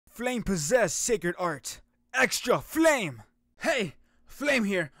flame-possessed sacred art. Extra flame! Hey, Flame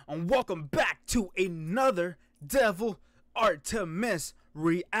here, and welcome back to another DevilArtemis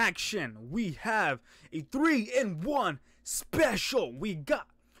reaction. We have a 3-in-1 special. We got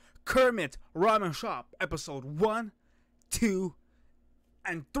Kermit Ramen Shop episode 1, 2,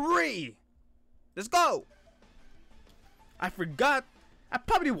 and 3. Let's go! I forgot. I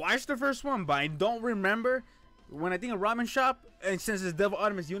probably watched the first one, but I don't remember. When I think of Ramen Shop, and since it's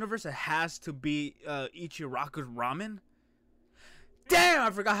DevilArtemis universe, it has to be Ichiraku's ramen. Damn,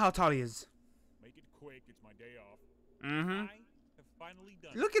 I forgot how tall he is. Make it quick, it's my day off. Mm-hmm. I have finally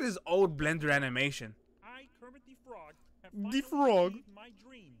done Look at his old Blender animation. I, Kermit the Frog, have finally achieved my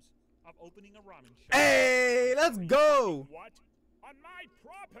dreams of opening a ramen shop. Hey, let's go. What? On my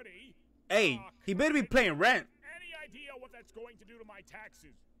property? Hey, he better be paying rent. Any idea what that's going to do to my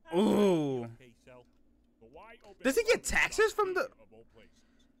taxes? Ooh. Okay, so, but why open Does he get taxes from the of all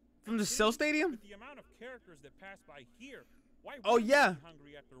places? Cell Stadium? With the amount of characters that pass by here, why Oh, wouldn't yeah. you be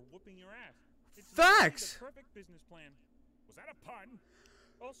hungry after whooping your ass? It's Facts. The perfect business plan. Was that a pun?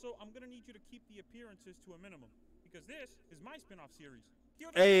 Also, I'm gonna need you to keep the appearances to a minimum because this is my spin-off series.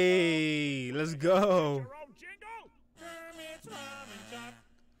 Hey, let's go. Your own jingle? Kermit's Ramen Shop.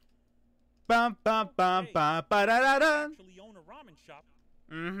 Bum bum bum bum ba da da da. Actually own a ramen shop.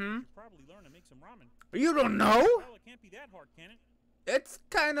 Mm-hmm. You probably learn to make some ramen. You don't know? Well, it can't be that hard, can it? It's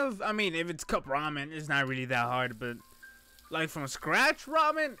kind of, I mean, if it's cup ramen, it's not really that hard, but like from scratch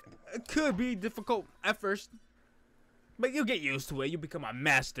ramen, it could be difficult at first. But you'll get used to it. You become a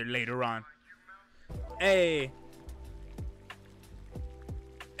master later on. Hey.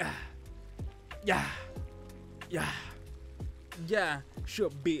 Yeah. Yeah. Yeah.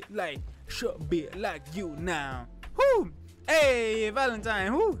 Should be like you now. Whoo. Hey,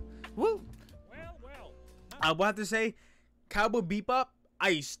 Valentine. Whoo. Whoo. Well. I want to say, Cowboy Bebop,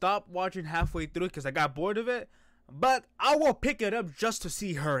 I stopped watching halfway through because I got bored of it. But I will pick it up just to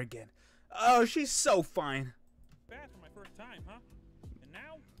see her again. Oh, she's so fine. Bad for my first time, huh? And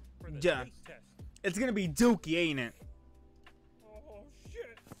now for the Yeah. taste test. It's gonna be Dookie, ain't it? Oh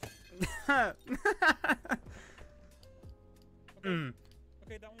shit.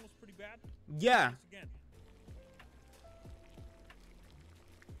 Okay, that one was pretty bad. Yeah. Thanks again.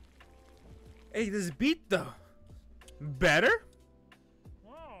 Hey, this beat though. Better?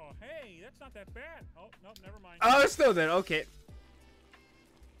 Oh, hey, that's not that bad. Oh, no, never mind. Oh, it's still there. Okay.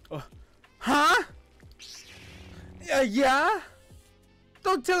 Oh. Huh? Yeah?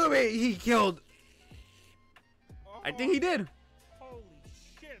 Don't tell me he killed. I think he did. Holy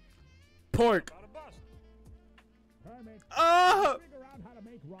shit. Pork. About a bust. Oh. Figure out how to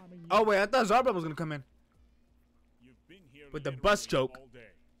make ramen. Oh wait, I thought Zarbra was gonna come in You've been here with the literally bus joke. all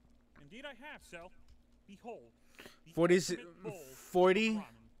day. Indeed I have, Sel. Behold. the 40, ultimate bowl of 40 ramen.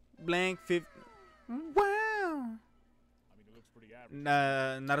 blank 50. Wow. I mean, it looks pretty average.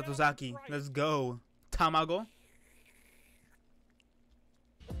 Narutozaki. Let's go. Tamago.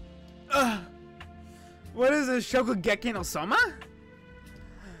 What is this? Shokugeki no Soma?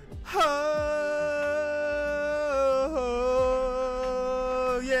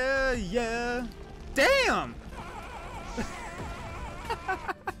 Oh, yeah. Damn!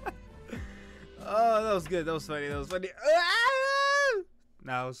 Oh, that was good. That was funny. That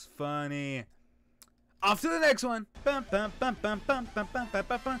was funny. Off to the next one.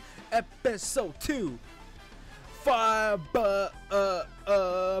 Episode 2.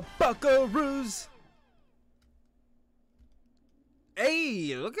 Buckaroos.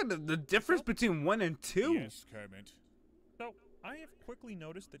 Hey, look at the difference between 1 and 2. Yes, Kermit. So, I have quickly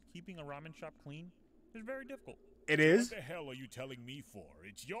noticed that keeping a ramen shop clean is very difficult. It is? What the hell are you telling me for?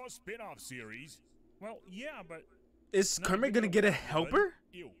 It's your spin-off series. Well, yeah, but Is Kermit gonna get a helper?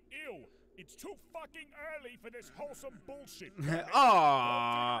 Ew. It's too fucking early for this wholesome bullshit.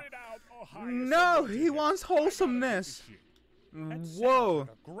 Aww. Figure it out or hire No, someone to he get wants it. I gotta wholesomeness. take a shit. that sounds Whoa. like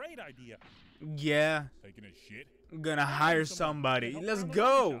a great idea. Yeah, Taking a shit? gonna hire somebody. Let's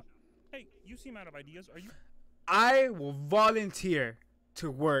go. Hey, you seem out of ideas. Are you? I will volunteer to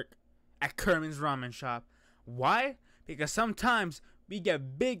work at Kermit's Ramen Shop. Why? Because sometimes we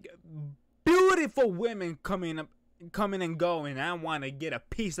get big, beautiful women coming and going. I want to get a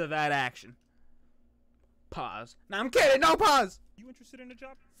piece of that action. Pause. No, I'm kidding. No pause. You interested in a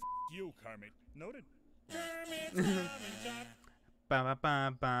job? You, Kermit. Noted. Kermit's Ramen Shop. Ba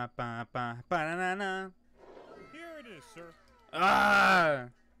ba ba ba ba ba na na. Here it is, sir.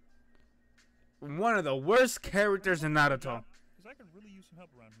 One of the worst characters in Naruto. Because I could really use some help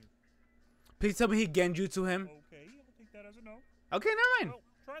around here. Please tell me he genjutsu him. Okay, I'll take that as a no. Okay, never mind. Well,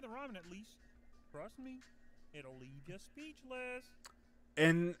 try the ramen at least. Trust me, it'll leave you speechless.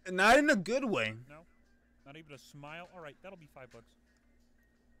 And not in a good way. No? Not even a smile? Alright, that'll be $5.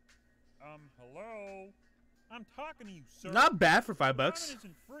 Hello? I'm talking to you, sir. Not bad for $5. Ramen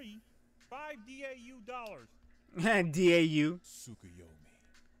isn't free. 5 DAU dollars. DAU. Tsukuyomi.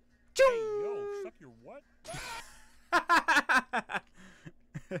 Hey, yo, suck your what?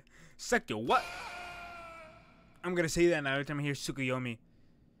 Suck your what? I'm gonna say that now every time I hear Tsukuyomi.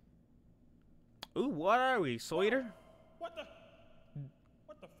 Ooh, what are we? Soul Eater? What the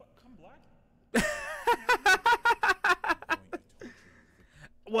fuck? Come black?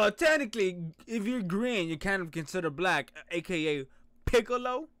 Well, technically, if you're green, you're kind of considered black, aka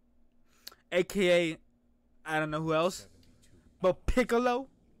Piccolo, aka I don't know who else, but Piccolo.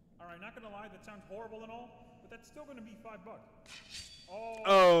 Alright, not gonna lie, that sounds horrible and all, but that's still gonna be $5.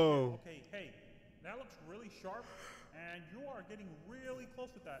 Oh. Okay, hey, that looks really sharp, and you are getting really close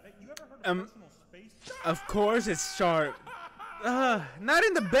with that. Hey, you ever heard of personal space? Of course it's sharp. Not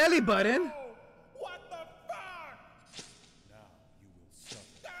in the belly button. What the fuck? Now you will suffer.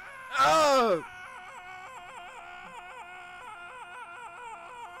 Oh.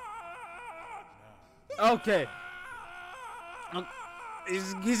 Okay.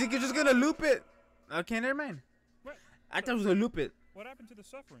 Is he just gonna loop it? Okay, never mind. What? I thought he was gonna loop it. What happened to the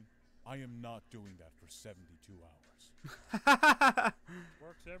suffering? I am not doing that for 72 hours.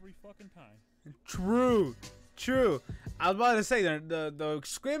 Works every fucking time. True. I was about to say the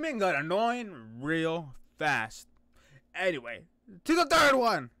screaming got annoying real fast. Anyway, to the third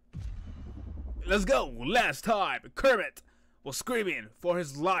one. Let's go. Last time, Kermit was screaming for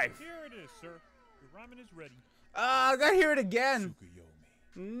his life. Here it is, sir. Your ramen is ready. I gotta hear it again.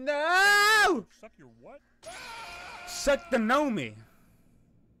 Tsukuyomi. No! Suck your what? Suck the Nomi.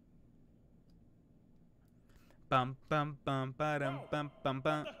 Bum bum bum ba-dum bum bum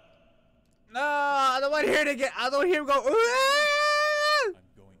bum. No, I don't want to hear it again. I don't hear him go. I'm going to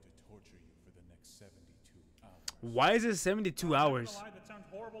torture you for the next 72 hours. Why is it 72 hours? Not gonna lie, that sounds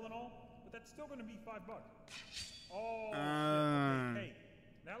horrible and all, but that's still gonna be $5. Oh, shit. Okay, hey,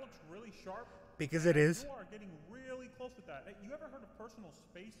 that looks really sharp. Because it is. You are getting really close with that. Hey, you ever heard of personal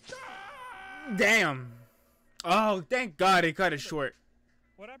space? Damn. Oh, thank God he cut it short.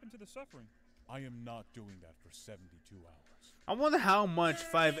 What happened to the suffering? I am not doing that for 72 hours. I wonder how much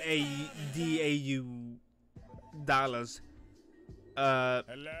 5 DAU dollars. Hello.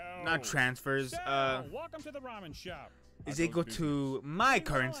 Not transfers. So, welcome to the ramen shop. Is equal to my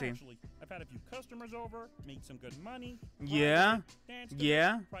currency. Well, actually, I've had a few customers over, made some good money. Yeah. Danced a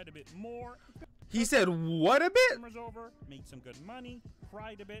Yeah. bit, cried a bit more. He said what a bit? Customers over, made some good money,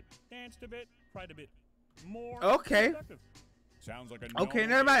 cried a bit, danced a bit, cried a bit more. Okay. Productive. Sounds like a Okay,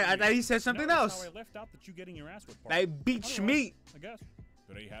 never mind. I thought he said something Notice else. How I left out that you getting your ass whipped part. Like beach meat. I guess.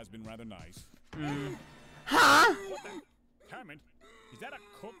 Today has been rather nice. Huh? What the? Kermit, is that a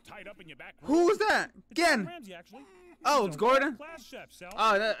cook tied up in your back room? Who was that? Again? Ramsay, actually. Oh, it's Gordon? Class chef, Sal.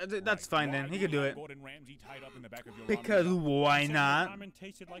 Oh, that's fine Why then. He do can you do have it. Gordon Ramsay tied up in the back of your Because ramen shop? why Said not? your ramen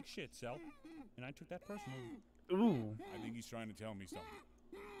tasted like shit, Sal. And I took that personally. Ooh. I think he's trying to tell me something.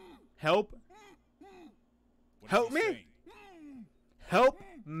 Help? What is Help he me? saying? Help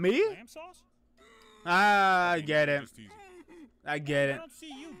me? Lamb sauce? Ah, I get it. Just teasing. I get I it. don't see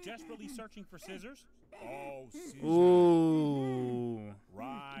you desperately searching for scissors. Oh, scissors. Ooh.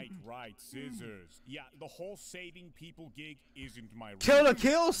 Right, scissors. Yeah, the whole saving people gig isn't my Kill the range.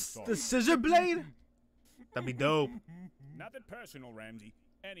 kills? I'm The sorry. scissor blade? That'd be dope. Nothing personal, Ramsay.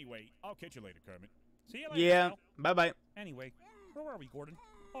 Anyway, I'll catch you later, Kermit. See you later, Yeah. Sal. Bye bye. Anyway, where are we, Gordon?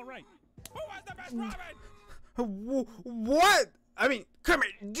 All right. Who has the best ramen? What? I mean,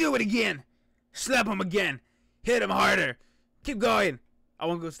 Kermit, do it again. Slap him again. Hit him harder. Keep going. I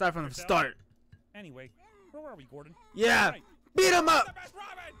want to go start from the start. Anyway, where are we, Gordon? Yeah. All right. Beat him The up. best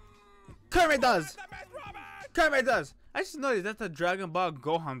ramen! Kermit does. The best ramen! Kermit does. I just noticed that's a Dragon Ball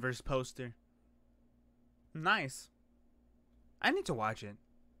Gohan verse poster. Nice. I need to watch it.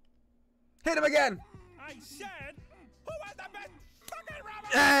 Hit him again. I said, Who has the best fucking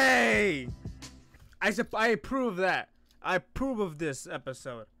ramen? Hey! I approve of that. I approve of this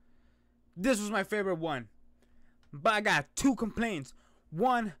episode. This was my favorite one. But I got two complaints.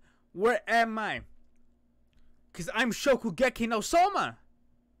 One, where am I? Because I'm Shokugeki no Soma.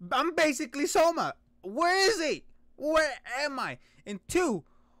 I'm basically Soma. Where is he? Where am I? And two,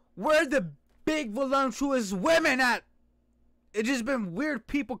 where are the big voluptuous women at? It's just been weird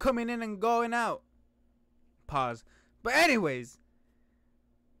people coming in and going out. Pause. But anyways,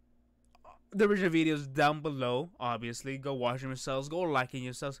 the original videos down below. Obviously, go watch them yourselves. Go liking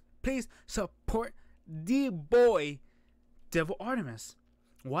yourselves. Please support the boy, DevilArtemis.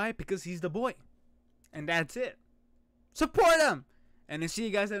 Why? Because he's the boy. And that's it. Support him. And then see you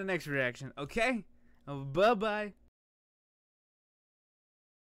guys in the next reaction. Okay? Bye bye.